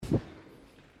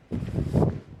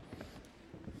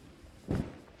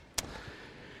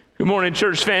Good morning,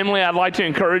 church family. I'd like to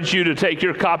encourage you to take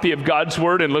your copy of God's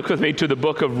Word and look with me to the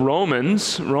book of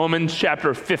Romans, Romans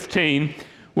chapter 15.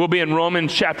 We'll be in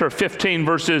Romans chapter 15,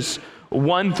 verses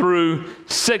 1 through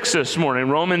 6 this morning.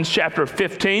 Romans chapter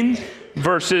 15,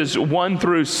 verses 1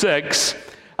 through 6.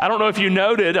 I don't know if you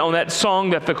noted on that song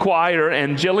that the choir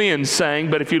and Jillian sang,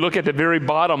 but if you look at the very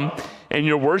bottom in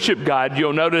your worship guide,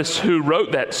 you'll notice who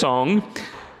wrote that song.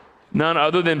 None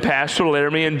other than Pastor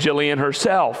Laramie and Jillian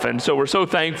herself. And so we're so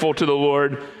thankful to the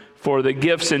Lord for the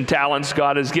gifts and talents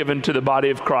God has given to the body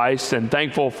of Christ, and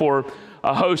thankful for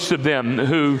a host of them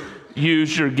who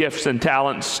use your gifts and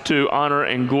talents to honor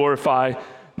and glorify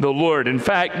the Lord. In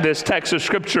fact, this text of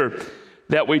Scripture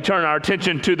that we turn our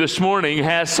attention to this morning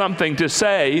has something to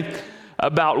say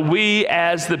about we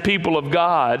as the people of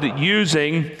God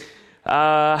using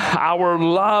our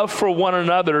love for one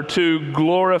another to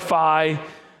glorify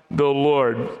the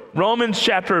Lord. Romans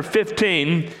chapter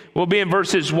 15 will be in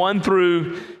verses 1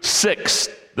 through 6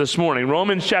 this morning.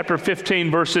 Romans chapter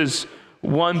 15 verses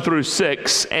 1 through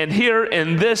 6. And here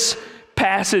in this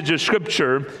passage of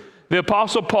Scripture, the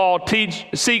Apostle Paul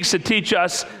seeks to teach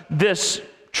us this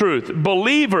truth.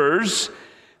 Believers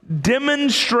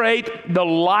demonstrate the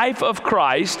life of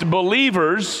Christ.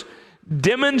 Believers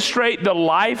demonstrate the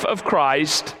life of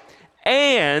Christ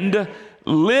and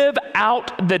live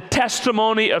out the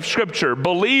testimony of Scripture.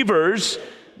 Believers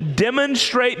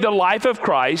demonstrate the life of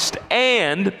Christ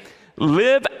and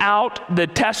live out the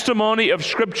testimony of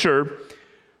Scripture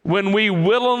when we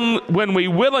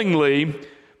willingly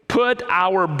put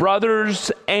our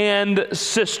brothers and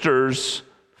sisters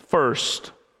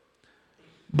first.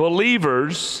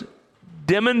 Believers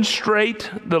demonstrate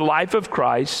the life of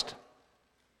Christ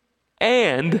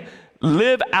and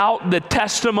live out the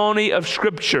testimony of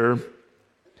Scripture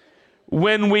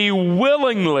when we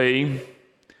willingly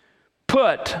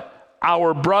put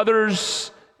our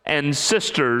brothers and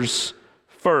sisters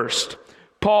first.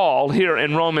 Paul, here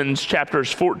in Romans chapters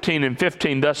 14 and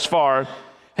 15 thus far,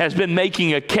 has been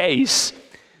making a case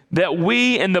that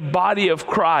we in the body of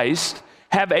Christ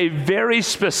have a very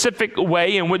specific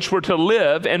way in which we're to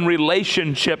live in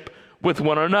relationship with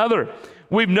one another.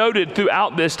 We've noted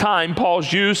throughout this time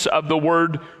Paul's use of the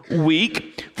word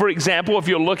weak. For example, if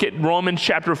you look at Romans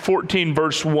chapter 14,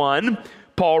 verse 1,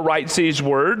 Paul writes these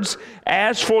words,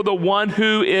 "As for the one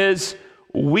who is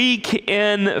weak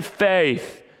in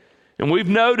faith." And we've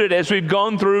noted as we've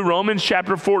gone through Romans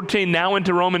chapter 14, now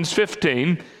into Romans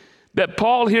 15, that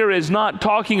Paul here is not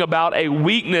talking about a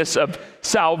weakness of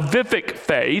salvific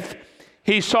faith.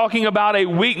 He's talking about a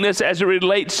weakness as it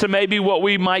relates to maybe what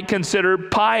we might consider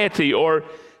piety or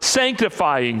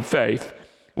sanctifying faith.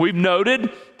 We've noted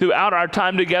throughout our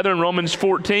time together in Romans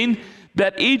 14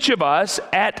 that each of us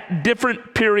at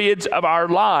different periods of our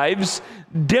lives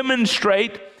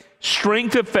demonstrate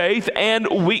strength of faith and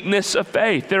weakness of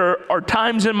faith. There are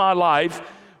times in my life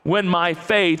when my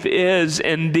faith is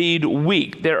indeed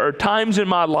weak. There are times in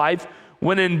my life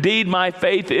when indeed my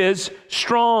faith is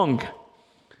strong.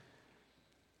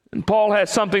 And Paul has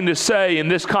something to say in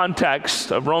this context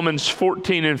of Romans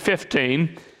 14 and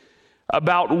 15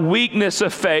 about weakness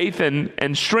of faith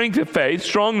and strength of faith,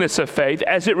 strongness of faith,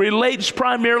 as it relates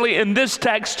primarily in this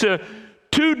text to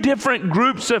two different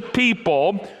groups of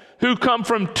people who come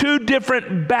from two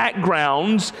different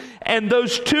backgrounds, and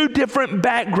those two different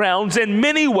backgrounds in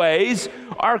many ways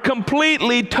are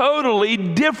completely, totally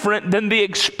different than the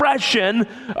expression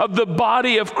of the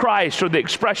body of Christ, or the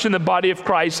expression the body of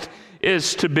Christ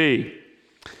is to be.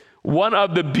 One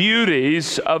of the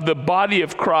beauties of the body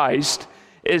of Christ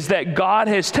is that God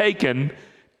has taken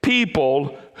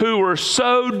people who are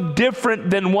so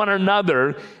different than one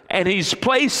another, and He's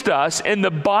placed us in the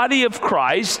body of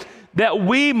Christ that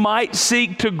we might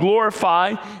seek to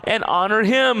glorify and honor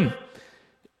Him.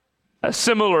 A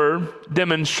similar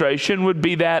demonstration would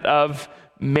be that of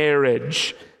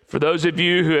marriage. For those of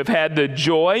you who have had the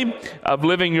joy of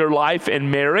living your life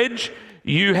in marriage,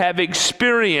 you have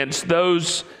experienced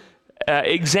those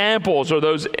examples or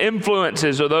those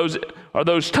influences or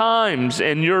those times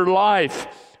in your life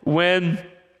when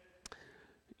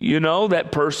you know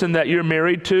that person that you're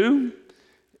married to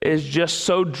is just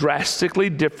so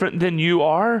drastically different than you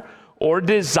are, or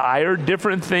desire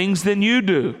different things than you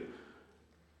do.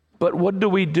 But what do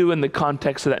we do in the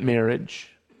context of that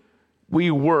marriage? We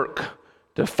work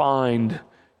to find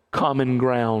common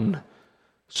ground,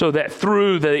 so that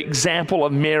through the example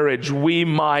of marriage, we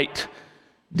might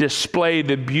display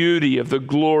the beauty of the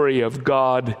glory of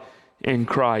God in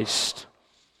Christ.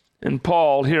 And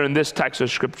Paul, here in this text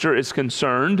of Scripture, is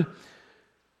concerned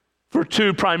for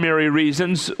two primary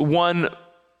reasons. One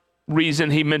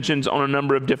reason he mentions on a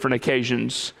number of different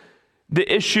occasions,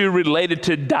 the issue related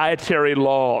to dietary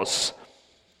laws.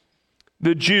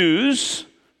 The Jews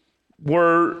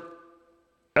were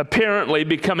apparently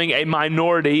becoming a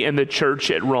minority in the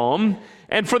church at Rome.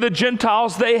 And for the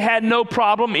Gentiles, they had no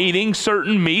problem eating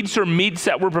certain meats or meats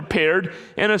that were prepared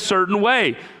in a certain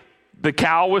way. The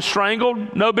cow was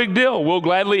strangled, no big deal. We'll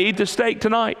gladly eat the steak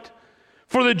tonight.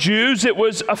 For the Jews, it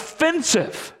was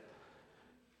offensive.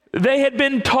 They had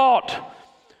been taught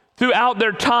throughout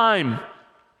their time,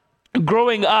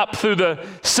 growing up through the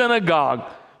synagogue,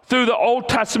 through the Old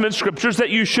Testament scriptures, that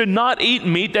you should not eat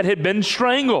meat that had been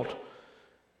strangled.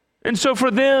 And so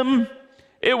for them,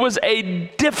 it was a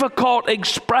difficult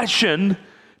expression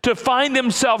to find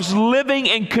themselves living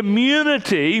in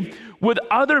community with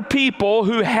other people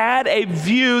who had a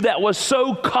view that was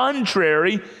so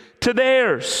contrary to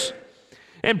theirs.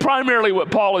 And primarily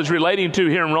what Paul is relating to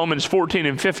here in Romans 14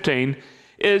 and 15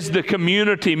 is the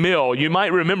community meal. You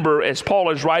might remember as Paul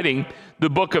is writing the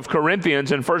book of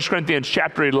Corinthians in 1 Corinthians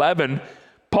chapter 11,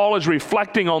 Paul is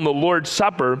reflecting on the Lord's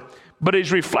Supper, but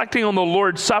he's reflecting on the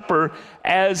Lord's Supper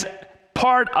as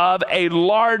part of a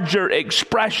larger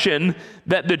expression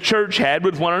that the church had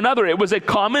with one another. It was a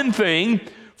common thing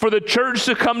for the church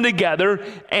to come together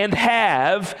and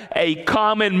have a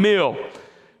common meal.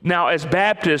 Now, as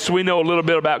Baptists, we know a little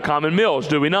bit about common meals,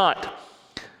 do we not?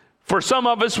 For some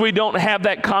of us, we don't have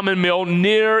that common meal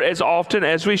near as often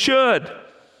as we should.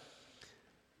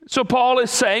 So Paul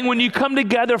is saying when you come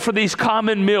together for these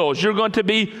common meals, you're going to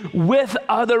be with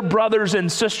other brothers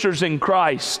and sisters in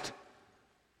Christ.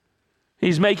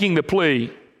 He's making the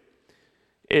plea.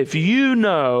 If you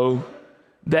know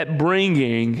that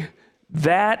bringing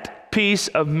that piece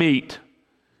of meat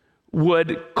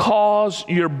would cause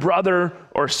your brother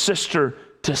or sister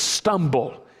to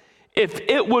stumble, if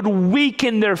it would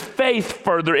weaken their faith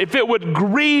further, if it would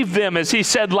grieve them, as he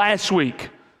said last week,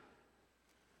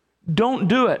 don't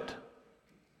do it.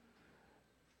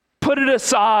 Put it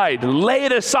aside, lay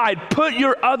it aside, put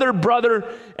your other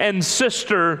brother and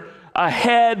sister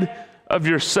ahead of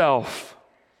yourself.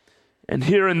 And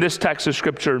here in this text of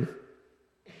Scripture,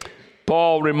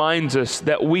 Paul reminds us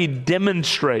that we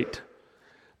demonstrate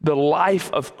the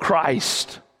life of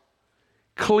Christ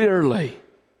clearly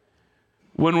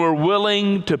when we're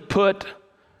willing to put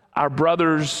our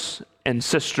brothers and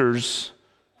sisters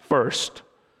first.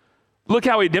 Look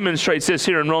how he demonstrates this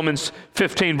here in Romans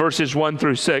 15, verses 1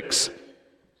 through 6.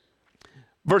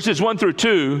 Verses 1 through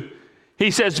 2,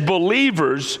 he says,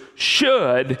 believers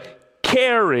should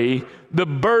carry the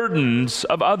burdens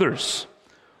of others,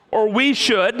 or we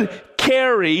should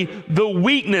carry the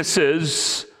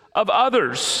weaknesses of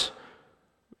others.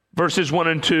 Verses 1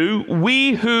 and 2,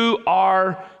 we who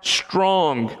are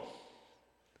strong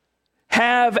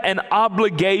have an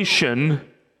obligation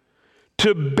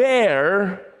to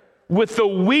bear with the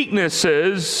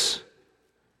weaknesses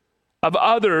of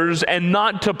others and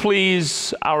not to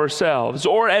please ourselves.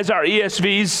 Or as our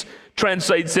ESVs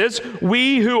translates this,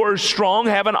 we who are strong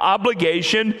have an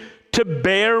obligation to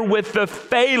bear with the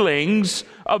failings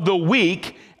of the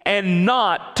weak and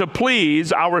not to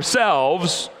please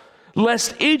ourselves,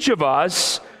 lest each of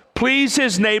us please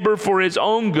his neighbor for his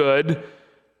own good,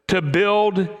 to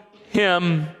build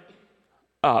him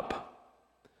up.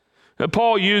 Now,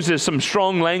 Paul uses some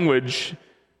strong language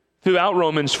throughout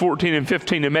Romans 14 and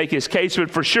 15 to make his case, but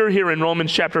for sure here in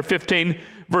Romans chapter 15,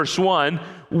 verse 1,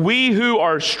 we who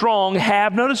are strong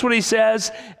have, notice what he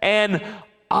says, an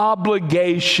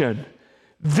obligation.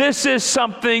 This is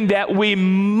something that we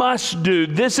must do.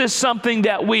 This is something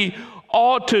that we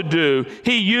ought to do.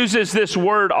 He uses this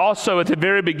word also at the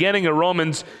very beginning of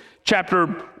Romans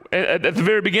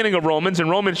in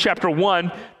Romans chapter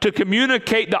 1, to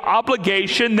communicate the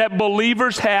obligation that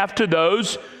believers have to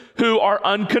those who are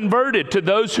unconverted, to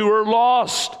those who are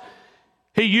lost.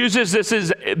 He uses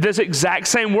this exact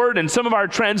same word. In some of our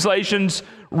translations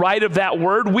write of that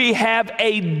word, we have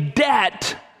a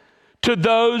debt to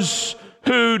those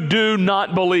who do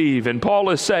not believe. And Paul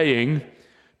is saying,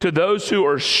 to those who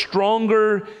are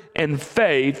stronger in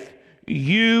faith,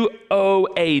 you owe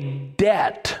a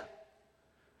debt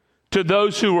to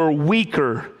those who are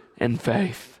weaker in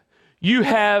faith. You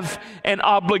have an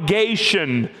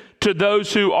obligation to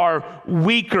those who are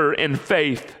weaker in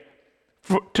faith.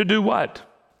 To do what?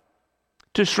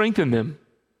 To strengthen them,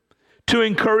 to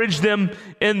encourage them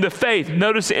in the faith.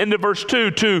 Notice the end of verse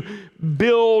 2, to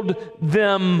build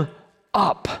them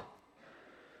up.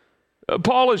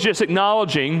 Paul is just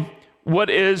acknowledging what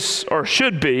is or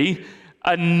should be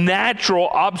a natural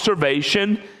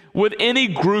observation with any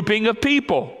grouping of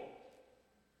people.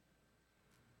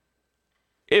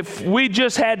 If we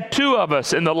just had two of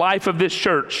us in the life of this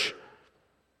church,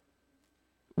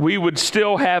 we would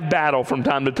still have battle from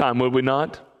time to time, would we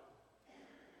not?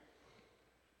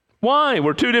 Why?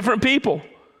 We're two different people.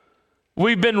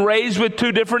 We've been raised with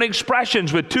two different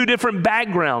expressions, with two different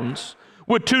backgrounds,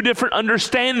 with two different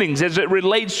understandings as it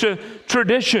relates to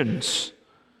traditions.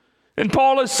 And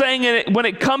Paul is saying when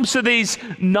it comes to these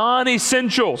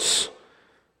non-essentials,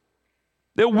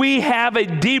 that we have a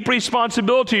deep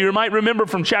responsibility. You might remember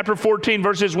from chapter 14,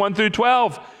 verses 1 through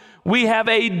 12, we have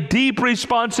a deep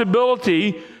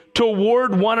responsibility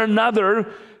toward one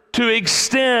another to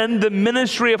extend the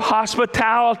ministry of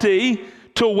hospitality,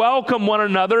 to welcome one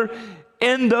another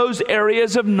in those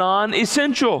areas of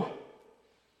non-essential.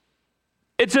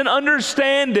 It's an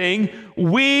understanding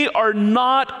we are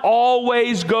not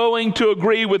always going to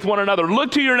agree with one another.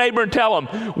 Look to your neighbor and tell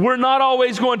them, we're not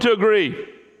always going to agree.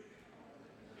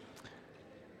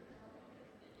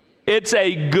 It's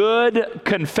a good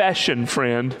confession,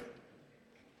 friend.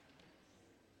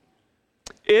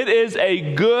 It is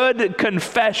a good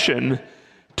confession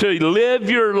to live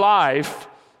your life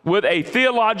with a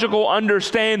theological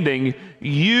understanding.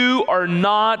 You are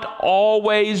not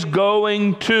always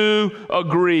going to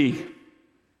agree.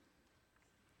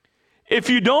 If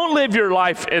you don't live your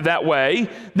life that way,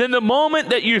 then the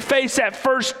moment that you face that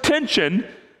first tension,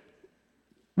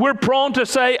 we're prone to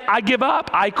say, I give up,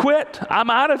 I quit,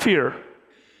 I'm out of here.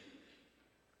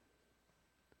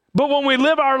 But when we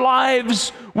live our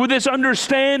lives with this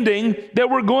understanding that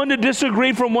we're going to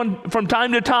disagree from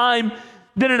time to time,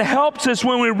 then it helps us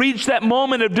when we reach that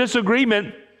moment of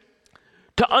disagreement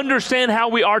to understand how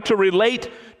we are to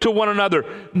relate to one another.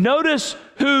 Notice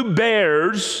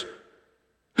who's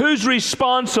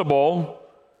responsible,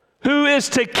 who is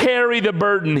to carry the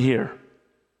burden here.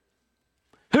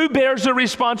 Who bears the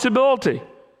responsibility?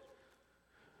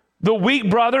 The weak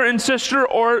brother and sister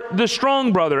or the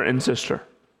strong brother and sister?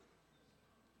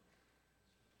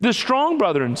 The strong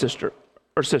brother and sister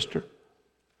or sister.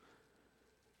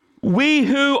 We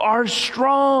who are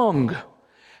strong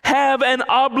have an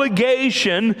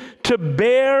obligation to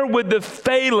bear with the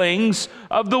failings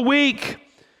of the weak.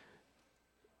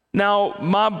 Now,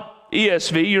 my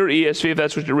ESV, your ESV, if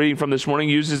that's what you're reading from this morning,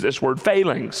 uses this word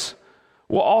failings.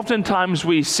 Well, oftentimes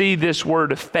we see this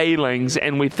word failings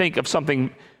and we think of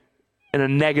something in a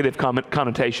negative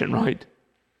connotation, right?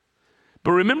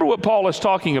 But remember what Paul is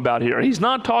talking about here. He's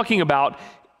not talking about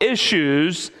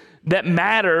issues that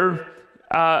matter,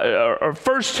 or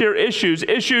first-tier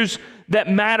issues that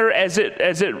matter as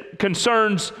it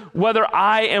concerns whether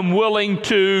I am willing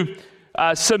to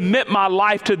submit my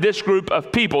life to this group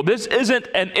of people. This isn't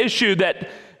an issue that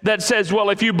says,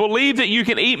 well, if you believe that you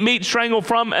can eat meat strangled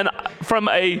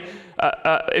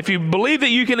if you believe that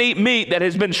you can eat meat that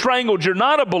has been strangled, you're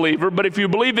not a believer. But if you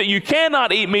believe that you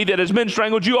cannot eat meat that has been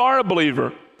strangled, you are a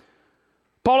believer.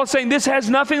 Paul is saying this has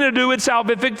nothing to do with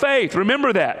salvific faith.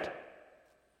 Remember that.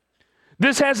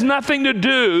 This has nothing to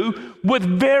do with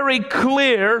very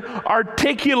clear,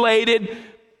 articulated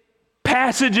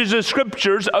passages of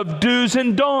scriptures of do's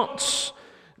and don'ts.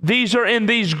 These are in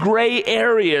these gray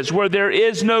areas where there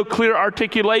is no clear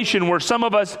articulation, where some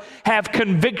of us have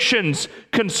convictions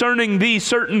concerning these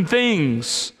certain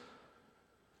things.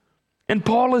 And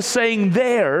Paul is saying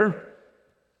there,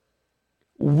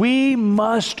 we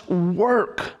must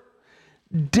work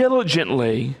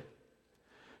diligently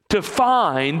to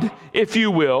find, if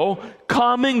you will,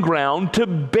 common ground to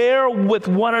bear with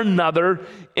one another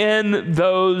in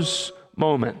those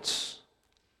moments.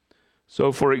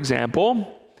 So, for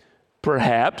example,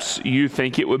 perhaps you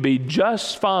think it would be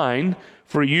just fine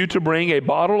for you to bring a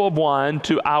bottle of wine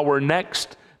to our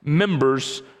next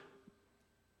member's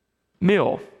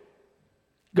meal.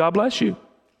 God bless you.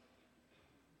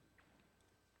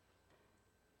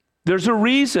 There's a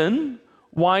reason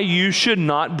why you should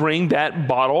not bring that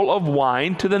bottle of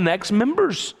wine to the next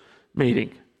member's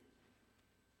meeting.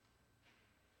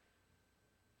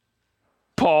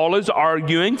 Paul is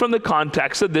arguing from the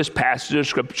context of this passage of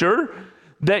Scripture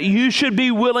that you should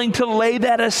be willing to lay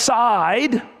that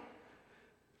aside,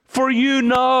 for you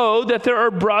know that there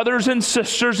are brothers and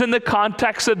sisters in the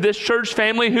context of this church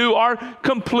family who are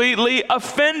completely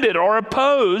offended or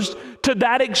opposed to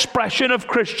that expression of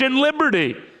Christian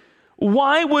liberty.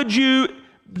 Why would you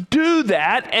do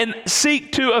that and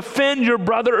seek to offend your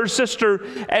brother or sister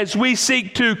as we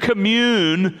seek to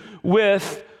commune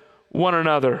with one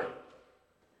another?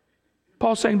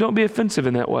 Paul's saying don't be offensive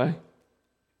in that way.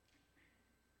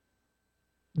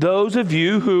 Those of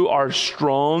you who are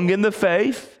strong in the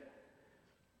faith,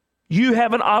 you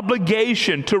have an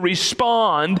obligation to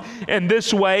respond in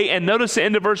this way. And notice the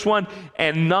end of verse 1,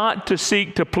 and not to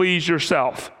seek to please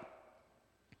yourself.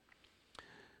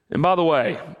 And by the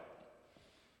way,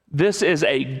 This is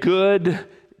a good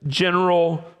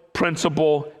general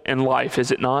principle in life,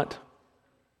 is it not?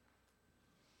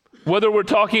 Whether we're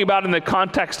talking about in the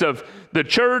context of the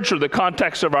church or the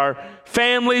context of our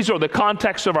families or the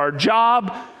context of our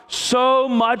job, so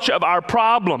much of our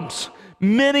problems,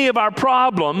 many of our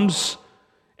problems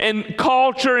in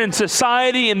culture, in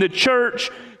society, in the church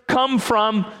come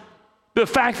from the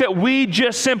fact that we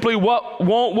just simply want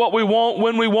what we want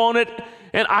when we want it,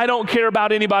 and I don't care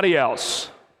about anybody else.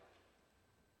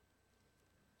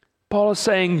 Paul is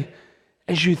saying,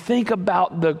 as you think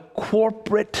about the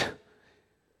corporate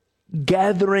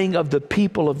gathering of the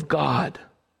people of God,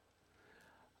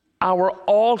 our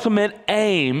ultimate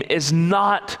aim is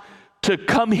not to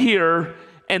come here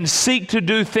and seek to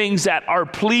do things that are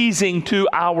pleasing to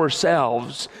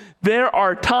ourselves. There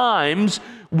are times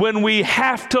when we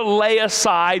have to lay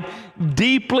aside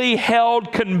deeply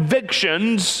held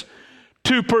convictions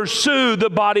to pursue the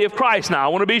body of Christ. Now, I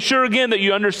want to be sure again that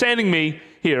you're understanding me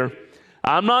here.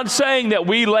 I'm not saying that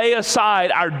we lay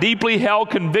aside our deeply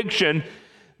held conviction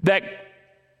that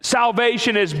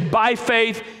salvation is by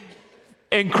faith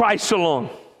in Christ alone.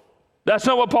 That's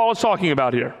not what Paul is talking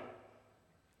about here.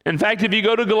 In fact, if you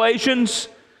go to Galatians,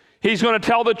 he's going to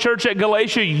tell the church at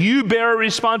Galatia, you bear a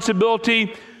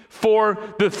responsibility for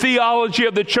the theology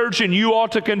of the church and you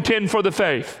ought to contend for the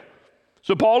faith.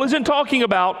 So Paul isn't talking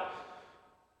about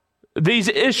these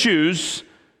issues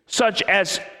such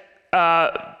as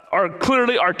are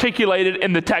clearly articulated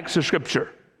in the text of Scripture.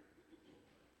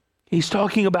 He's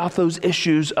talking about those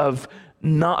issues of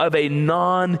a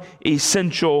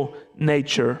non-essential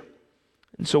nature.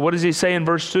 And so what does he say in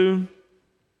verse 2?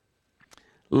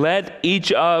 Let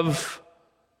each of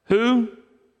who?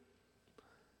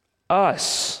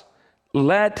 Us.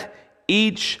 Let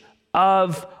each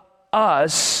of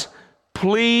us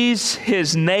please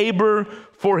his neighbor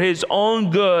for his own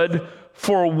good.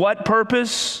 For what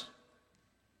purpose?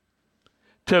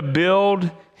 To build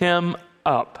him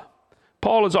up.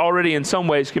 Paul has already in some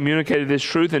ways communicated this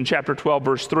truth in chapter 12,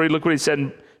 verse 3. Look what he said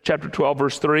in chapter 12,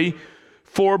 verse 3.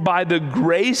 For by the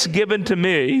grace given to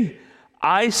me,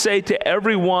 I say to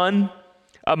everyone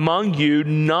among you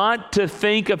not to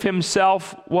think of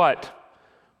himself, what?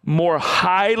 More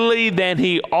highly than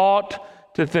he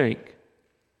ought to think.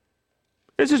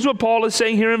 This is what Paul is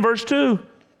saying here in verse 2.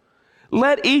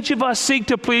 Let each of us seek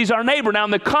to please our neighbor. Now,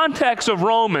 in the context of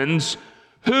Romans,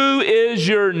 who is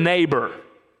your neighbor?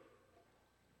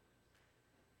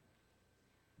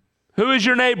 Who is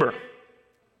your neighbor?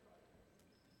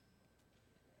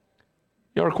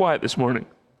 Y'all are quiet this morning.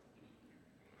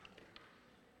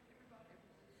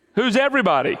 Who's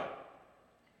everybody?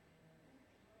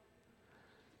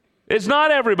 It's not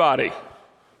everybody.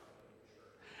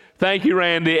 Thank you,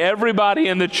 Randy. Everybody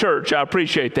in the church. I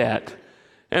appreciate that.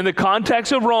 In the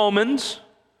context of Romans,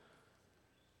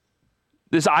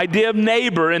 this idea of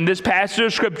neighbor in this passage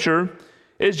of Scripture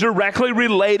is directly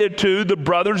related to the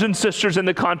brothers and sisters in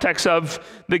the context of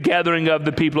the gathering of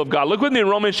the people of God. Look with me in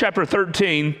Romans chapter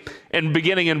 13 and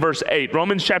beginning in verse 8.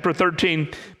 Romans chapter 13,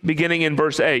 beginning in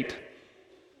verse 8.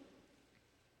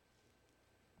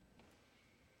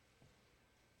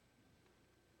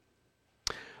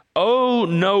 Owe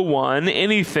no one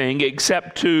anything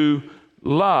except to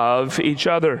love each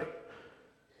other.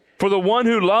 For the one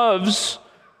who loves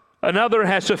another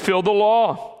has fulfilled the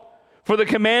law. For the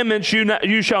commandments,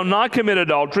 you shall not commit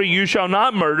adultery, you shall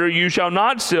not murder, you shall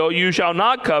not steal, you shall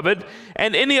not covet,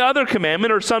 and any other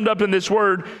commandment are summed up in this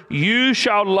word, you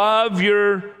shall love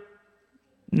your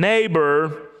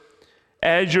neighbor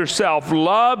as yourself.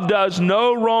 Love does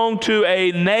no wrong to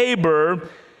a neighbor,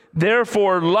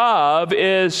 therefore love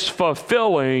is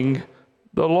fulfilling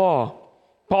the law.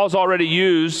 Paul's already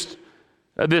used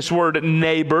this word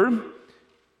neighbor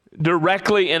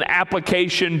directly in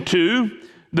application to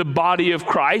the body of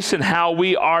Christ and how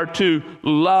we are to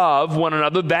love one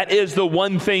another. That is the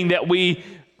one thing that we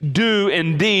do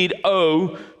indeed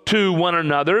owe to one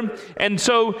another. And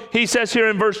so he says here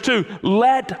in verse 2,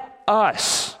 let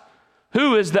us.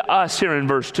 Who is the us here in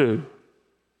verse 2?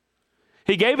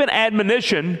 He gave an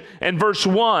admonition in verse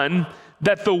 1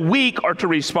 that the weak are to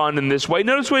respond in this way.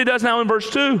 Notice what he does now in verse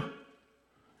 2.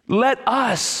 Let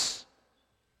us.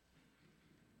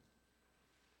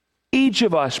 Each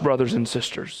of us, brothers and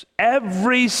sisters,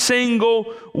 every single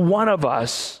one of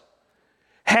us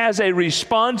has a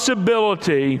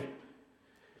responsibility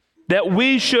that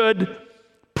we should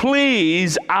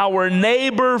please our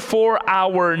neighbor for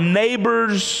our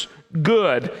neighbor's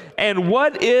good. And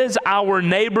what is our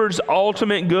neighbor's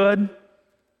ultimate good?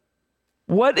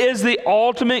 What is the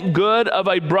ultimate good of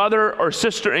a brother or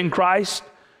sister in Christ?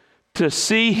 To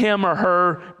see him or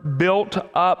her built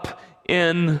up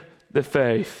in the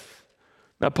faith.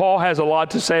 Now, Paul has a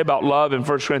lot to say about love in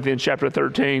 1 Corinthians chapter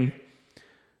 13.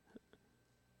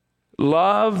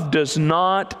 Love does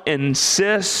not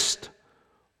insist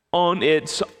on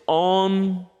its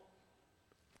own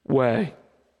way.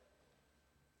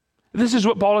 This is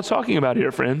what Paul is talking about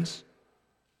here, friends.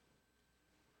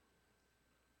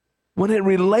 When it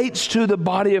relates to the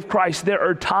body of Christ, there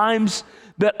are times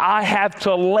that I have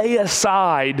to lay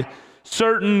aside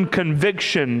certain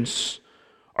convictions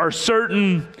or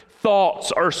certain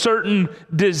thoughts or certain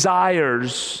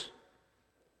desires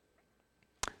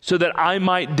so that I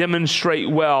might demonstrate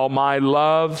well my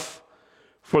love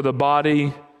for the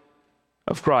body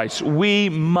of Christ. We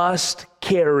must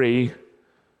carry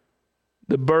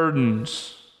the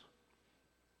burdens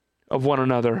of one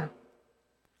another,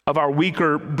 of our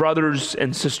weaker brothers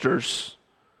and sisters.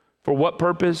 For what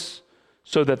purpose?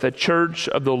 So that the church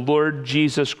of the Lord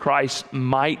Jesus Christ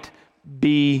might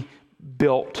be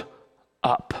built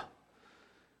up.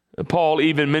 Paul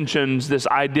even mentions this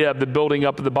idea of the building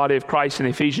up of the body of Christ in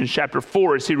Ephesians chapter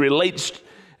 4 as he relates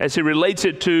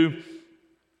it to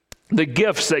the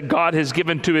gifts that God has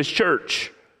given to his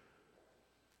church.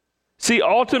 See,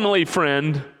 ultimately,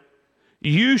 friend,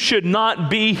 you should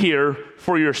not be here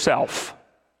for yourself.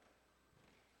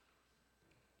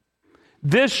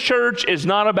 This church is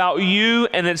not about you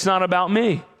and it's not about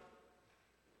me.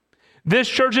 This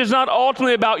church is not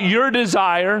ultimately about your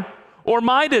desire or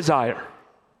my desire.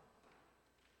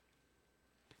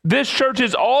 This church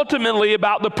is ultimately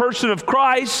about the person of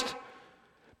Christ,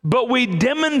 but we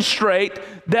demonstrate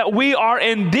that we are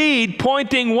indeed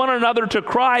pointing one another to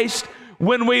Christ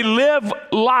when we live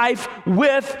life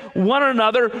with one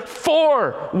another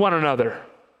for one another.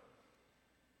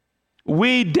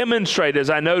 We demonstrate, as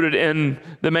I noted in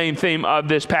the main theme of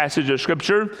this passage of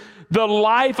Scripture, the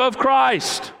life of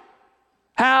Christ.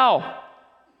 How?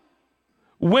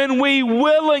 When we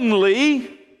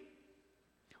willingly,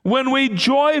 when we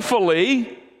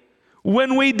joyfully,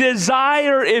 when we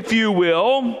desire, if you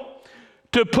will,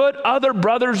 to put other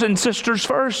brothers and sisters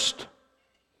first.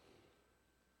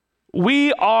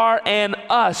 We are an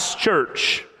us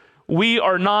church. We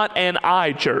are not an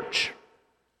I church.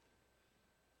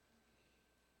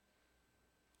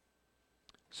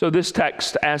 So this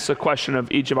text asks a question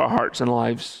of each of our hearts and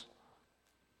lives.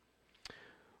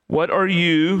 What are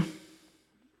you?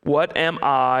 What am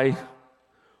I?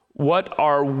 What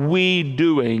are we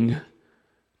doing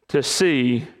to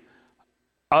see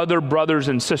other brothers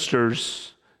and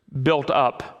sisters built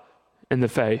up in the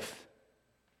faith?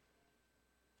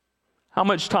 How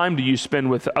much time do you spend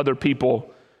with other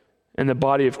people in the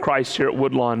body of Christ here at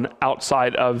Woodlawn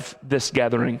outside of this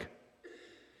gathering?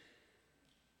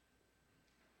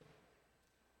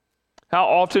 How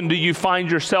often do you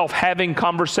find yourself having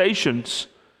conversations,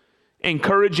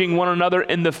 encouraging one another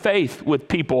in the faith with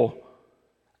people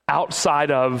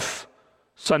outside of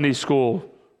Sunday school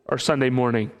or Sunday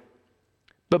morning?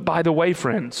 But by the way,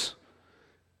 friends,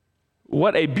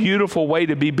 what a beautiful way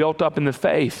to be built up in the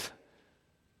faith.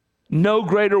 No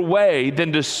greater way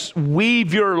than to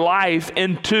weave your life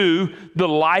into the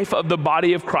life of the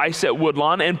body of Christ at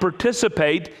Woodlawn and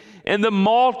participate in the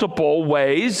multiple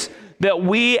ways that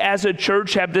we as a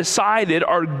church have decided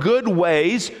are good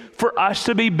ways for us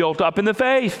to be built up in the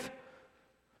faith.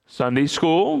 Sunday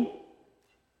school,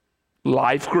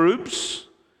 life groups,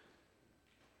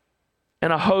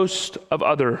 and a host of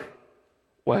other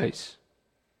ways.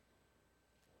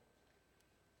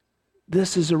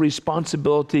 This is a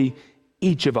responsibility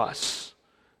each of us,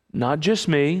 not just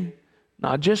me,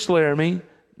 not just Laramie,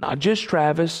 not just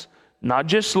Travis, not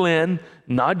just Lynn,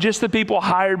 not just the people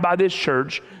hired by this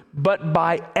church, but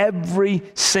by every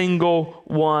single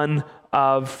one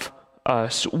of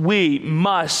us. We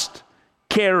must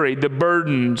carry the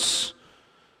burdens,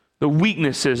 the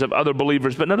weaknesses of other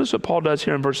believers. But notice what Paul does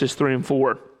here in verses 3 and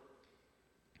 4.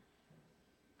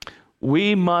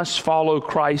 We must follow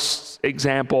Christ's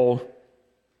example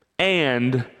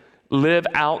and live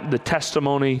out the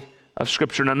testimony of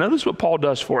Scripture. Now notice what Paul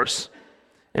does for us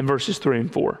in verses 3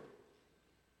 and 4.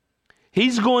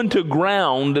 He's going to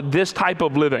ground this type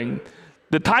of living,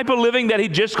 the type of living that he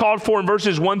just called for in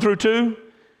verses 1 through 2.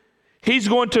 He's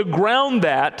going to ground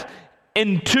that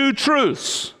in two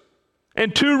truths,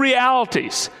 in two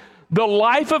realities: the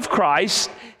life of Christ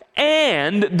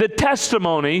and the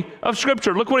testimony of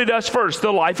Scripture. Look what he does first,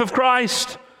 the life of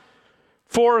Christ.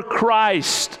 For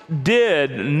Christ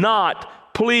did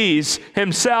not please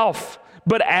himself,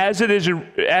 but as it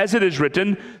is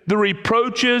written, the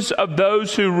reproaches of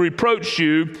those who reproached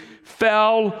you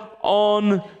fell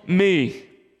on me.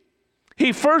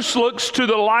 He first looks to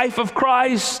the life of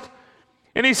Christ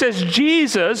And he says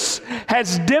Jesus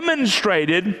has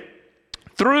demonstrated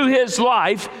through his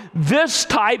life this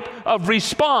type of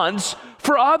response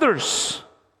for others.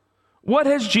 What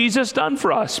has Jesus done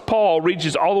for us? Paul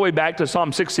reaches all the way back to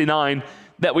Psalm 69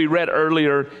 that we read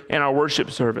earlier in our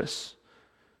worship service.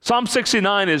 Psalm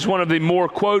 69 is one of the more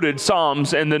quoted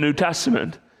Psalms in the New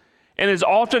Testament and is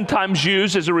oftentimes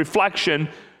used as a reflection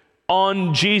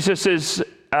on Jesus's,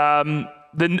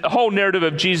 the whole narrative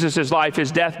of Jesus' life,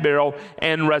 his death, burial,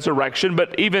 and resurrection,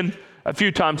 but even a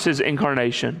few times his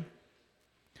incarnation.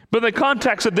 But in the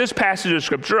context of this passage of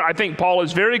Scripture, I think Paul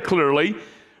is very clearly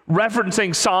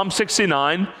referencing Psalm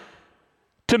 69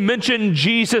 to mention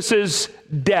Jesus'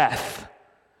 death.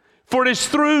 For it is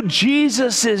through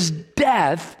Jesus'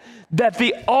 death that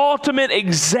the ultimate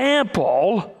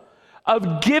example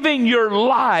of giving your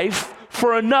life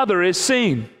for another is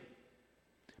seen.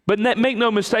 But make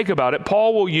no mistake about it,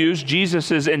 Paul will use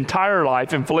Jesus' entire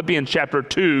life in Philippians chapter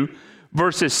 2,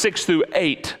 verses 6 through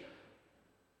 8,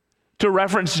 to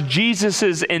reference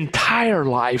Jesus' entire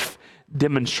life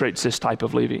demonstrates this type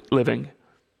of living.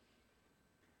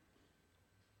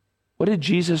 What did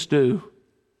Jesus do?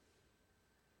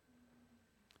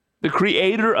 The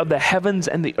creator of the heavens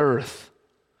and the earth,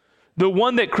 the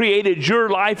one that created your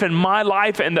life and my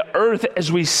life and the earth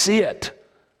as we see it,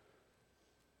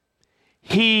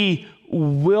 he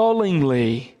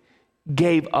willingly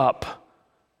gave up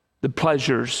the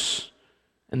pleasures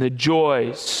and the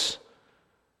joys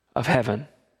of heaven.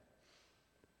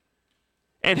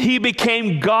 And he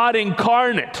became God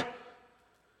incarnate.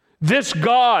 This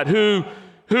God who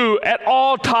at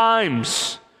all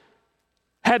times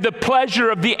had the pleasure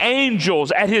of the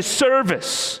angels at his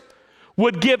service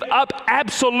would give up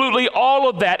absolutely all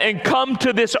of that and come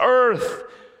to this earth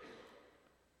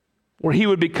where he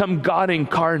would become God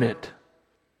incarnate.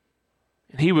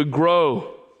 And he would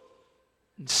grow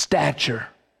in stature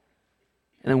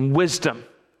and in wisdom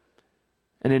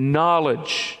and in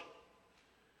knowledge.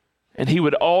 And he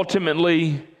would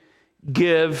ultimately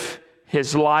give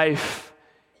his life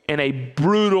in a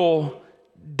brutal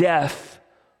death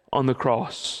on the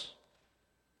cross.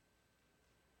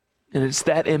 And it's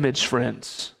that image,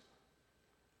 friends,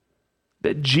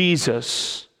 that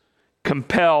Jesus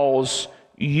compels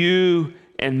you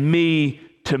and me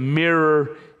to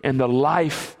mirror in the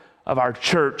life of our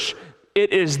church.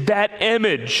 It is that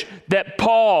image that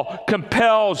Paul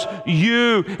compels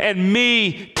you and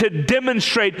me to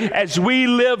demonstrate as we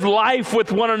live life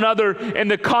with one another in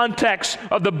the context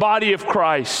of the body of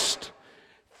Christ.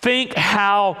 Think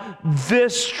how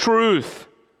this truth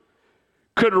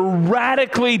could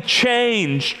radically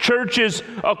change churches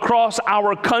across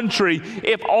our country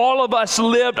if all of us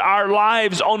lived our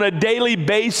lives on a daily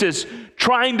basis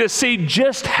trying to see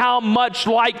just how much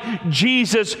like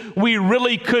Jesus we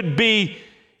really could be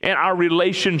in our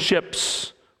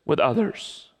relationships with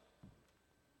others.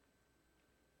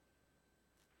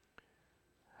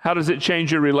 How does it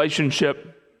change your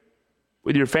relationship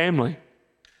with your family,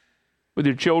 with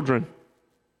your children,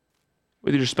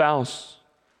 with your spouse,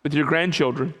 with your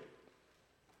grandchildren?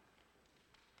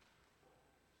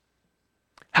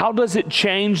 How does it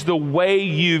change the way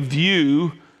you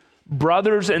view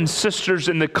brothers and sisters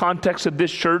in the context of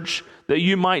this church that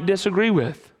you might disagree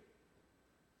with?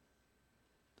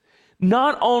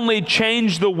 Not only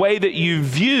change the way that you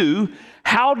view,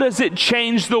 how does it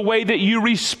change the way that you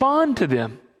respond to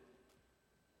them?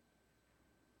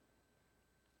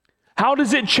 How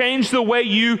does it change the way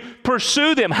you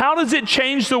pursue them? How does it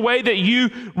change the way that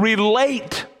you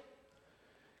relate,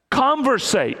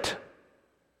 conversate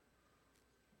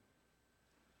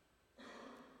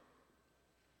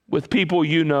with people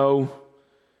you know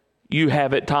you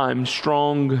have at times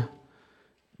strong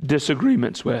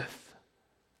disagreements with?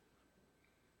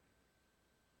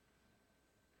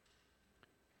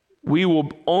 We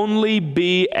will only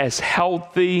be as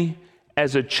healthy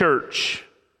as a church.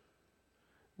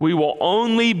 We will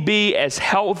only be as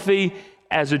healthy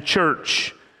as a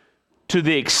church to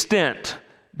the extent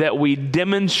that we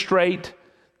demonstrate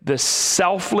the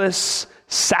selfless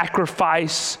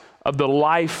sacrifice of the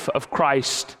life of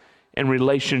Christ in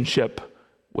relationship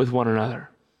with one another.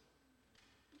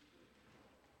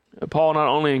 Paul not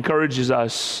only encourages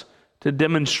us to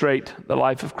demonstrate the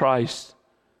life of Christ,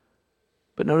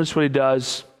 but notice what he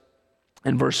does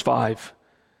in verse 5.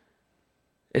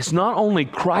 It's not only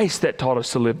Christ that taught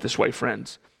us to live this way,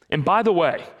 friends. And by the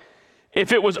way,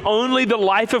 if it was only the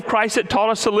life of Christ that taught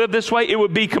us to live this way, it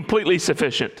would be completely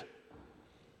sufficient.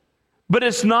 But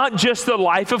it's not just the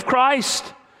life of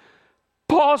Christ.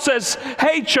 Paul says,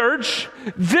 hey church,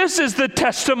 this is the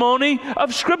testimony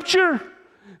of Scripture.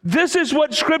 This is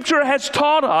what Scripture has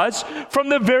taught us from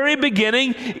the very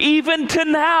beginning, even to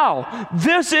now.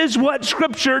 This is what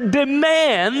Scripture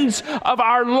demands of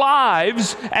our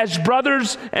lives as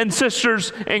brothers and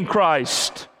sisters in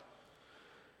Christ.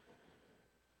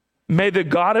 May the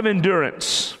God of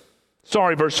endurance,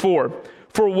 verse 4,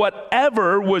 for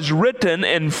whatever was written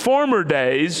in former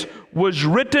days was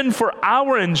written for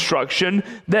our instruction,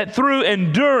 that through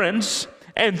endurance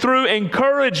and through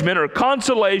encouragement or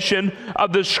consolation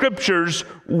of the Scriptures,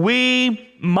 we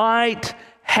might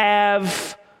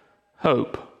have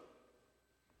hope.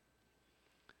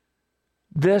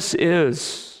 This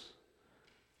is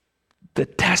the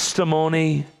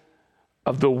testimony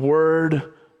of the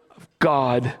Word of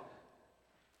God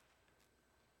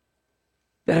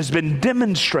that has been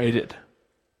demonstrated.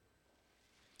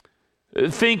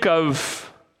 Think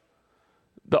of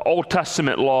the Old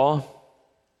Testament law.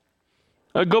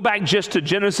 Go back just to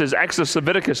Genesis, Exodus,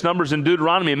 Leviticus, Numbers, and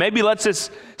Deuteronomy. Maybe let's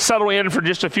just settle in for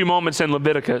just a few moments in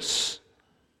Leviticus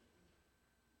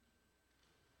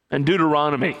and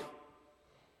Deuteronomy.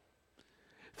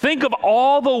 Think of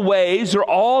all the ways or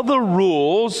all the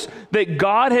rules that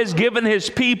God has given His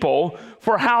people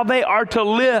for how they are to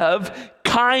live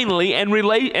kindly and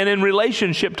in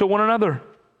relationship to one another.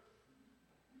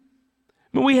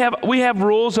 We have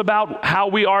rules about how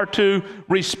we are to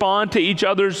respond to each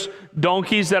other's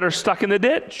donkeys that are stuck in the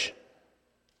ditch.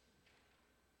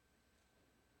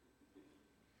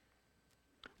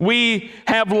 We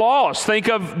have laws. Think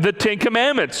of the Ten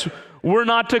Commandments. We're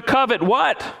not to covet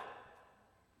what?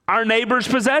 Our neighbor's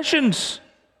possessions.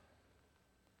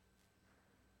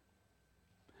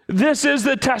 This is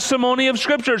the testimony of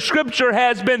Scripture. Scripture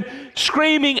has been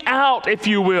screaming out, if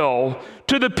you will,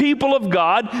 to the people of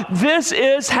God. This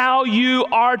is how you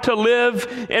are to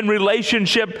live in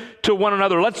relationship to one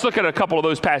another. Let's look at a couple of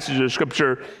those passages of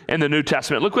Scripture in the New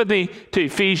Testament. Look with me to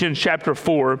Ephesians chapter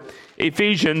 4.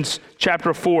 Ephesians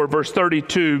chapter 4, verse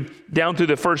 32, down through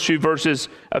the first few verses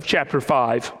of chapter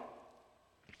 5.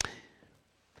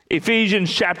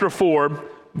 Ephesians chapter 4,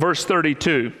 verse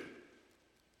 32.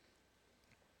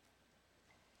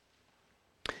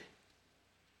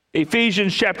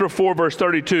 Ephesians chapter 4, verse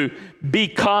 32, be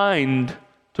kind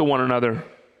to one another,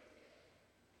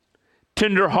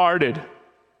 tender-hearted,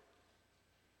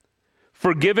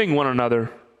 forgiving one another,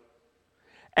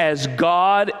 as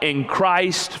God in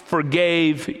Christ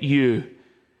forgave you.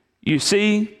 You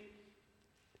see,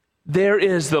 there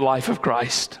is the life of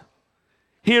Christ.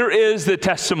 Here is the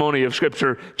testimony of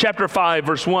Scripture. Chapter 5,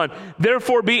 verse 1,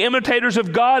 therefore be imitators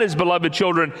of God as beloved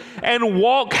children, and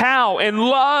walk how? In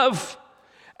love,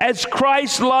 as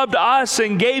Christ loved us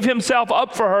and gave Himself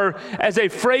up for her as a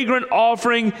fragrant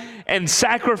offering and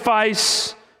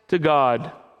sacrifice to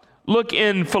God. Look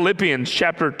in Philippians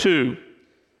chapter 2.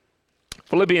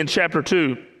 Philippians chapter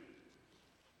 2,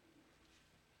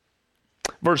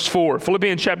 verse 4.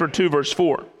 Philippians chapter 2, verse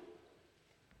 4.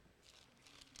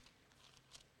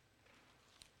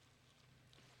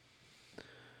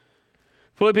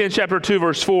 Philippians chapter 2,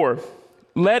 verse 4.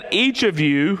 Let each of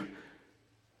you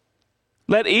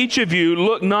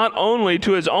look not only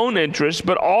to his own interest,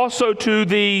 but also to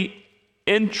the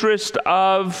interest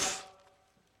of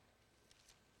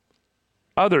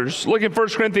others. Look at 1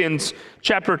 Corinthians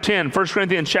chapter 10. 1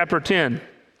 Corinthians chapter 10. A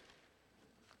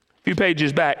few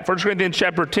pages back. 1 Corinthians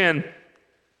chapter 10,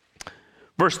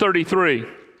 verse 33.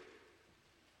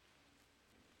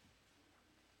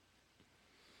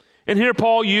 And here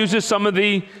Paul uses some of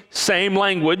the same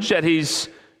language that he's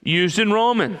used in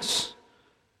Romans.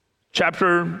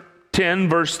 Chapter 10,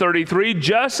 verse 33,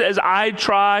 just as I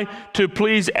try to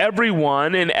please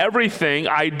everyone in everything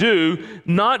I do,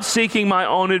 not seeking my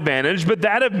own advantage, but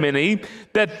that of many,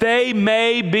 that they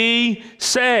may be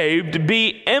saved,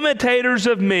 be imitators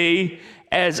of me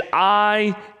as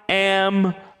I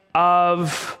am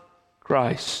of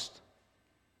Christ.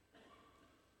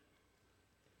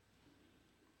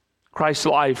 Christ's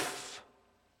life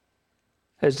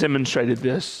has demonstrated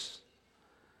this.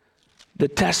 The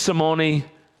testimony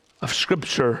of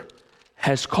Scripture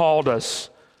has called us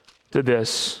to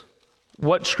this.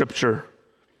 What Scripture?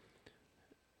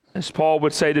 As Paul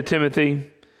would say to Timothy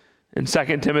in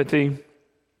 2 Timothy,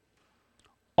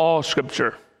 all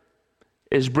Scripture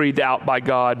is breathed out by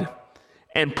God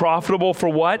and profitable for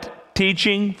what?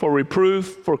 Teaching, for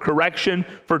reproof, for correction,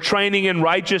 for training in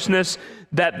righteousness,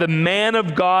 that the man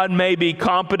of God may be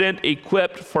competent,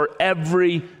 equipped for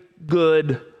every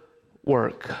good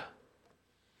work.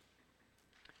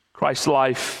 Christ's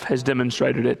life has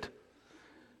demonstrated it.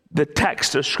 The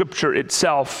text of Scripture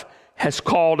itself has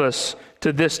called us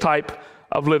to this type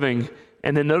of living.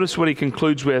 And then notice what he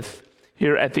concludes with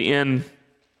here at the end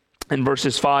in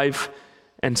verses 5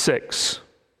 and 6.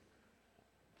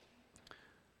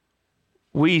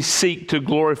 We seek to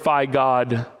glorify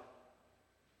God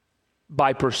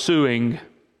by pursuing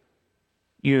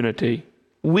unity.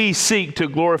 We seek to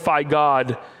glorify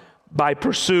God by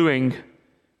pursuing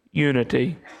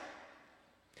unity.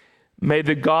 May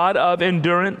the God of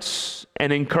endurance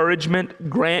and encouragement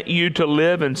grant you to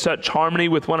live in such harmony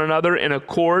with one another in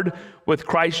accord with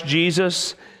Christ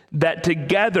Jesus, that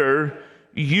together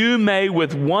you may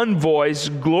with one voice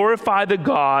glorify the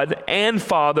God and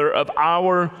Father of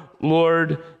our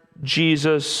Lord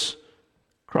Jesus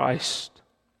Christ.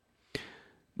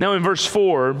 Now in verse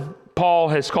 4, Paul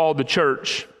has called the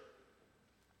church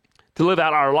to live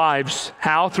out our lives.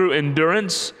 How? Through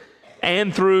endurance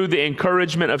and through the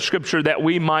encouragement of Scripture, that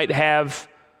we might have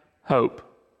hope.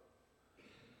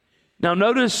 Now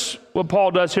notice what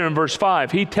Paul does here in verse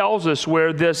 5. He tells us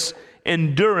where this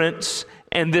endurance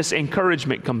and this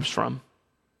encouragement comes from.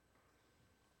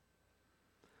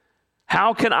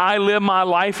 How can I live my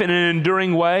life in an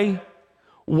enduring way?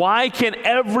 Why can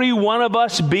every one of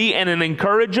us be an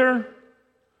encourager?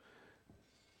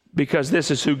 Because this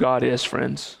is who God is,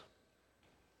 friends.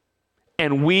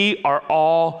 And we are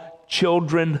all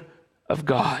children of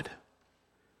God.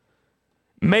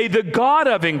 May the God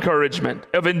of encouragement,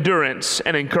 of endurance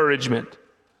and encouragement,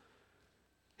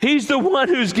 He's the one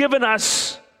who's given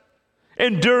us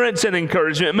endurance and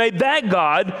encouragement. May that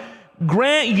God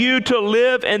grant you to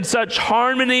live in such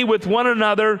harmony with one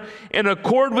another in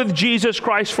accord with Jesus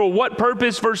Christ. For what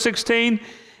purpose? Verse 16.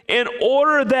 In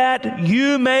order that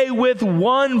you may with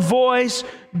one voice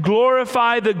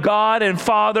glorify the God and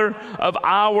Father of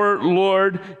our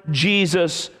Lord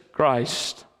Jesus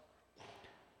Christ.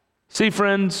 See,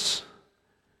 friends,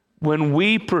 when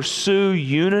we pursue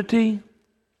unity,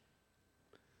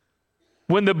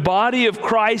 when the body of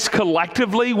Christ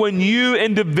collectively, when you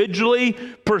individually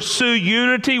pursue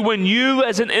unity, when you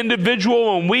as an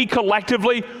individual, when we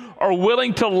collectively are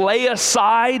willing to lay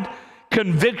aside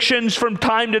convictions from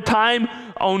time to time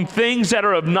on things that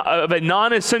are of a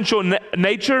non-essential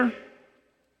nature,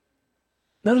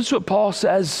 notice what Paul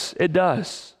says it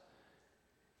does.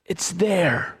 It's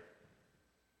there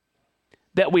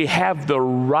that we have the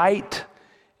right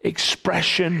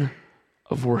expression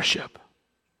of worship.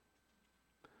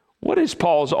 What is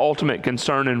Paul's ultimate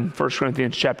concern in 1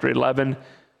 Corinthians chapter 11?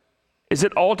 Is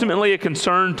it ultimately a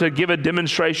concern to give a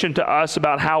demonstration to us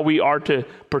about how we are to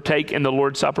partake in the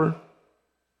Lord's Supper?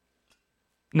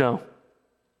 No.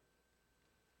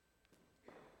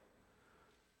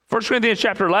 1 Corinthians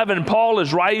chapter 11, Paul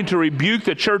is writing to rebuke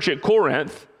the church at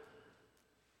Corinth.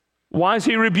 Why is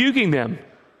he rebuking them?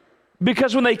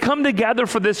 Because when they come together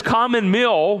for this common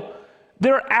meal,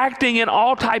 they're acting in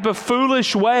all type of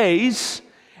foolish ways,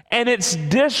 and it's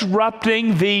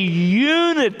disrupting the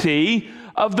unity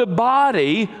of the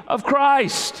body of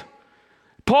Christ.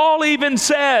 Paul even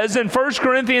says in 1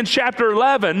 Corinthians chapter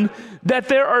 11 that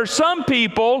there are some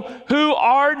people who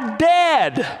are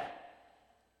dead.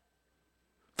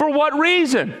 For what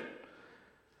reason?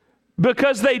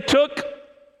 Because they took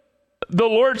the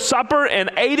Lord's Supper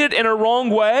and ate it in a wrong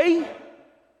way?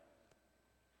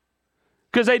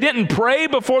 Because they didn't pray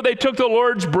before they took the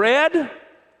Lord's bread?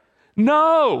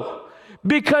 No,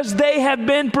 because they have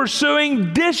been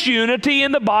pursuing disunity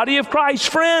in the body of Christ.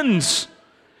 Friends,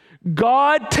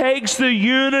 God takes the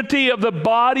unity of the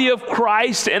body of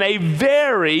Christ in a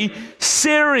very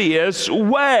serious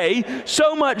way,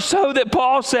 so much so that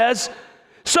Paul says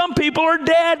some people are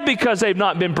dead because they've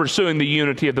not been pursuing the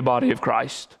unity of the body of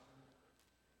Christ.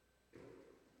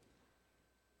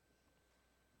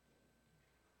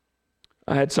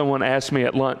 I had someone ask me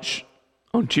at lunch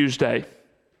on Tuesday,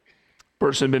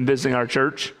 person had been visiting our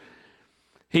church.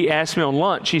 He asked me on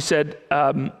lunch, he said,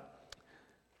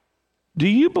 do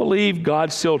you believe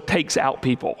God still takes out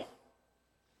people?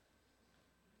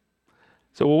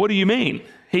 So, well, what do you mean?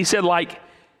 He said, like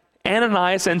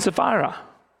Ananias and Sapphira.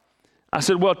 I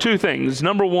said, well, two things.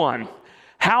 Number one,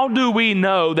 how do we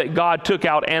know that God took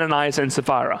out Ananias and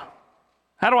Sapphira?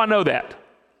 How do I know that?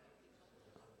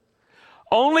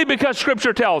 Only because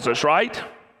Scripture tells us, right?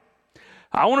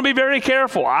 I want to be very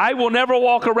careful. I will never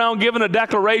walk around giving a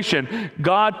declaration,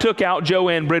 God took out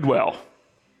Joanne Bridwell.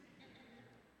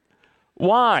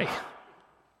 Why?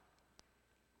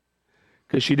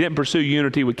 Because she didn't pursue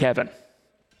unity with Kevin.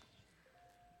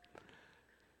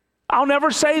 I'll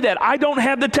never say that. I don't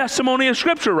have the testimony of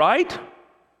Scripture, right?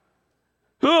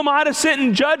 Who am I to sit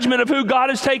in judgment of who God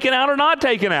has taken out or not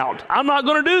taken out? I'm not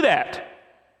going to do that.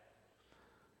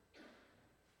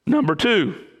 Number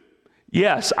two,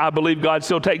 yes, I believe God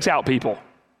still takes out people.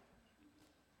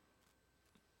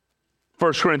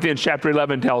 1 Corinthians chapter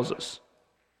 11 tells us.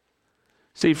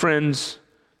 See, friends,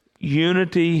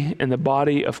 unity in the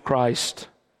body of Christ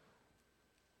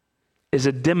is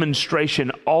a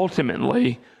demonstration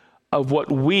ultimately of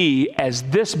what we, as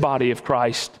this body of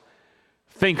Christ,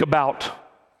 think about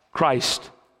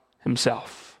Christ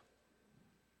himself.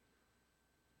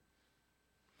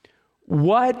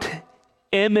 What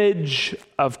image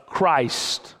of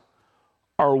Christ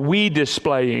are we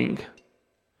displaying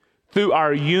through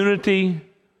our unity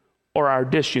or our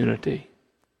disunity?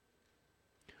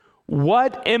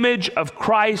 What image of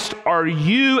Christ are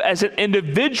you as an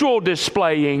individual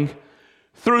displaying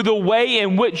through the way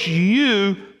in which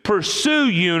you pursue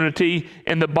unity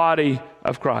in the body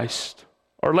of Christ?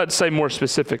 Or let's say more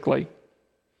specifically,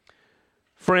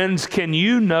 friends, can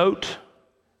you note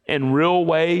in real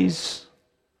ways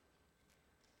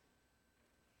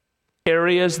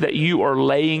areas that you are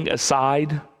laying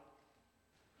aside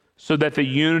so that the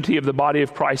unity of the body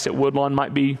of Christ at Woodlawn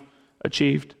might be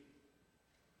achieved?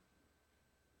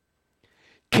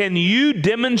 Can you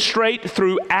demonstrate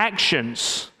through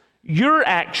actions, your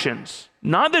actions,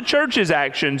 not the church's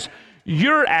actions,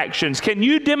 your actions? Can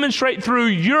you demonstrate through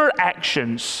your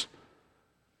actions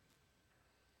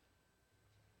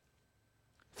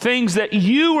things that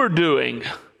you are doing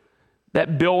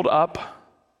that build up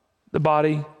the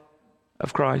body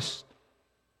of Christ?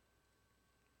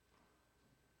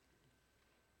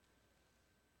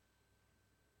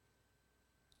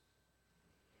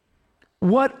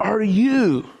 What are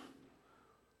you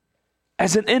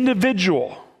as an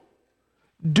individual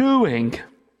doing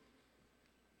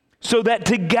so that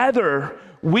together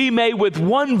we may with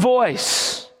one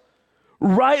voice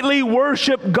rightly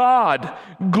worship God,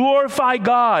 glorify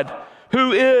God,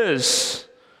 who is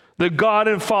the God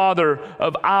and Father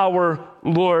of our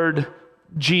Lord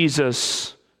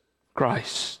Jesus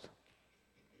Christ?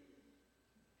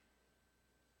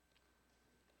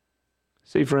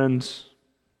 See, friends,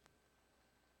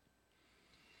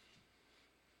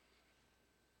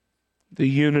 the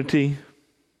unity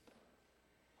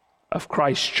of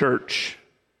Christ's church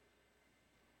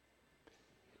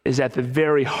is at the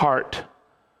very heart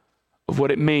of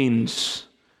what it means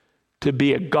to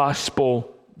be a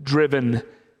gospel-driven,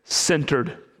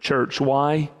 centered church.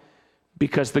 Why?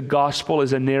 Because the gospel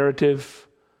is a narrative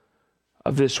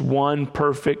of this one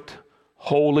perfect,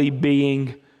 holy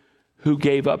being who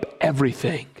gave up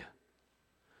everything.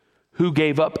 Who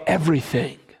gave up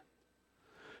everything.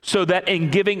 So that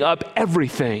in giving up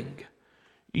everything,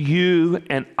 you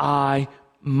and I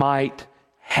might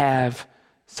have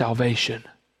salvation.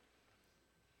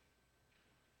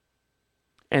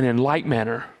 And in like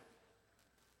manner,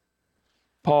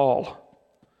 Paul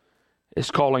is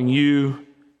calling you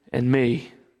and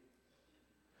me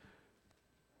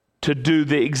to do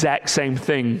the exact same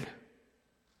thing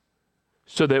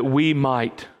so that we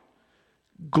might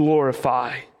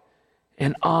glorify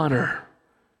and honor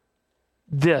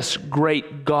this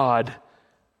great God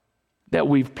that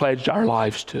we've pledged our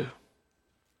lives to.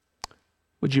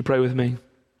 Would you pray with me?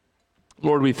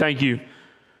 Lord, we thank you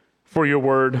for your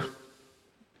word.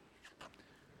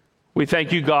 We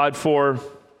thank you, God, for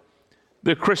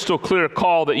the crystal clear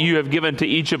call that you have given to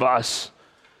each of us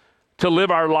to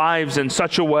live our lives in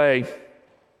such a way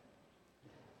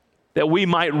that we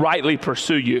might rightly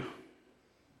pursue you.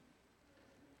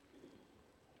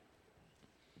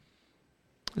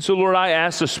 So, Lord, I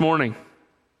ask this morning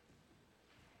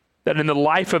that in the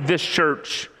life of this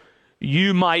church,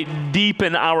 you might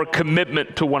deepen our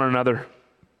commitment to one another.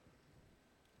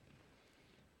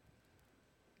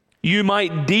 You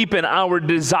might deepen our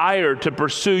desire to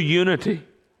pursue unity.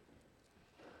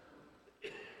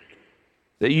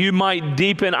 That you might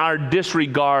deepen our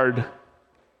disregard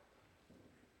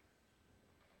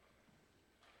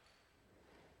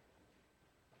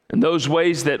in those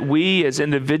ways that we as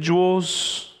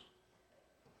individuals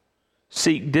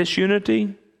seek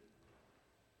disunity,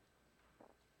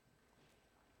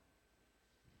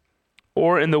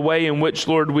 or in the way in which,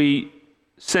 Lord, we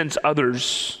sense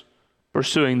others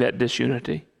pursuing that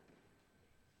disunity.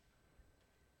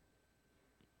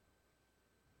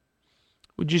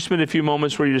 Would you spend a few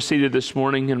moments where you're seated this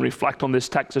morning and reflect on this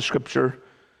text of Scripture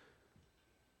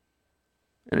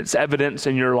and its evidence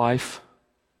in your life?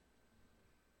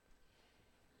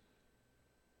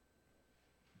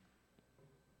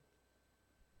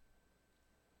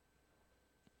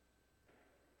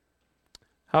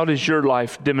 How does your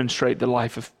life demonstrate the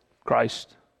life of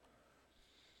Christ?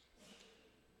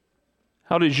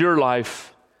 How does your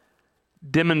life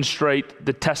demonstrate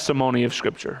the testimony of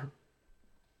Scripture?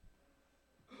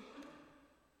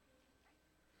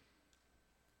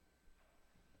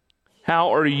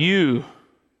 How are you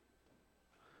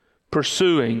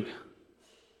pursuing?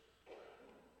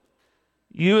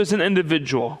 You as an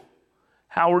individual,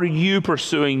 how are you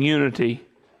pursuing unity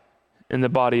in the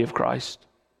body of Christ?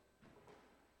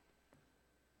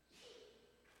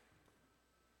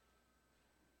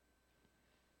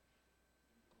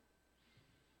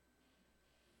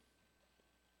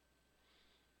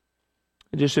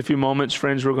 In just a few moments,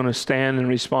 friends, we're going to stand and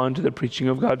respond to the preaching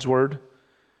of God's word.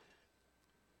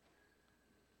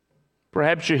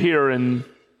 Perhaps you're here and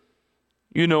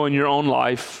you know in your own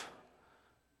life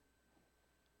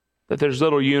that there's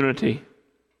little unity.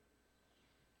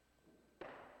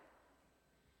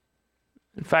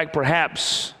 In fact,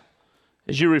 perhaps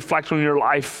as you reflect on your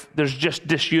life, there's just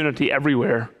disunity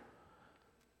everywhere.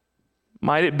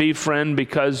 Might it be, friend,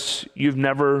 because you've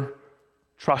never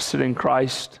trusted in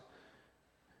Christ?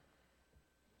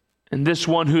 And this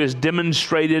one who has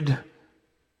demonstrated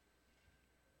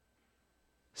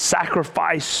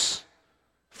sacrifice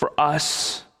for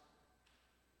us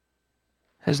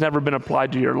has never been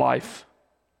applied to your life.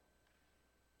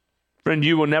 Friend,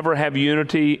 you will never have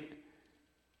unity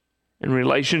in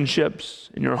relationships,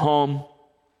 in your home,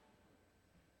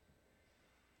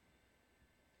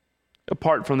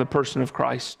 apart from the person of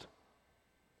Christ.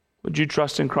 Would you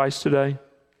trust in Christ today?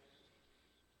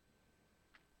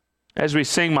 As we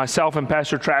sing, myself and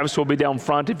Pastor Travis will be down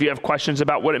front. If you have questions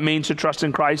about what it means to trust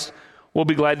in Christ, we'll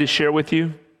be glad to share with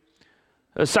you.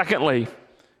 Secondly,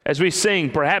 as we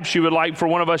sing, perhaps you would like for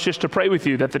one of us just to pray with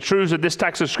you that the truths of this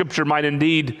text of Scripture might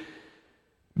indeed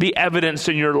be evidenced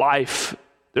in your life.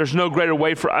 There's no greater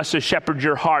way for us to shepherd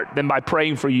your heart than by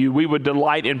praying for you. We would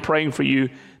delight in praying for you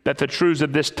that the truths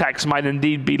of this text might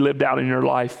indeed be lived out in your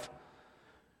life.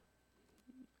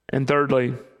 And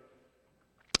thirdly,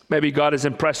 maybe God has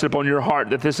impressed upon your heart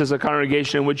that this is a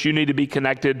congregation in which you need to be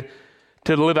connected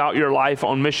to live out your life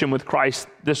on mission with Christ.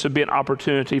 This would be an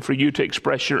opportunity for you to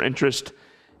express your interest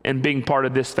in being part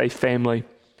of this faith family.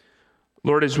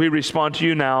 Lord, as we respond to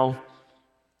you now,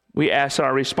 we ask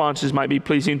our responses might be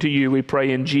pleasing to you. We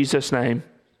pray in Jesus' name.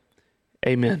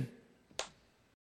 Amen.